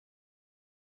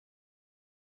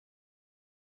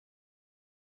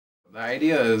The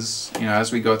idea is,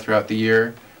 as we go throughout the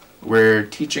year, we're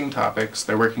teaching topics,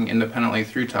 they're working independently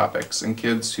through topics, and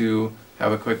kids who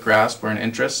have a quick grasp or an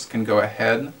interest can go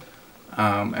ahead,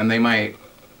 and they might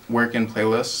work in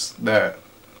playlists that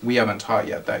we haven't taught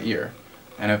yet that year.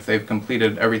 And if they've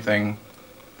completed everything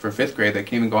for 5th grade, they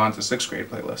can even go on to 6th grade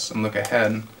playlists and look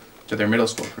ahead to their middle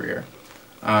school career.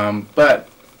 But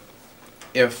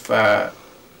if they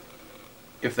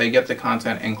get the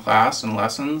content in class and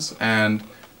lessons and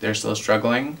they're still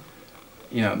struggling,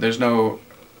 there's no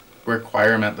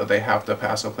requirement that they have to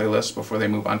pass a playlist before they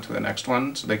move on to the next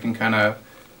one. So they can kind of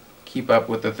keep up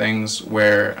with the things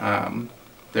where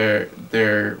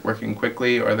they're working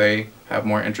quickly or they have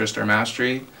more interest or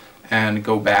mastery, and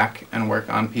go back and work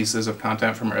on pieces of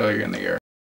content from earlier in the year.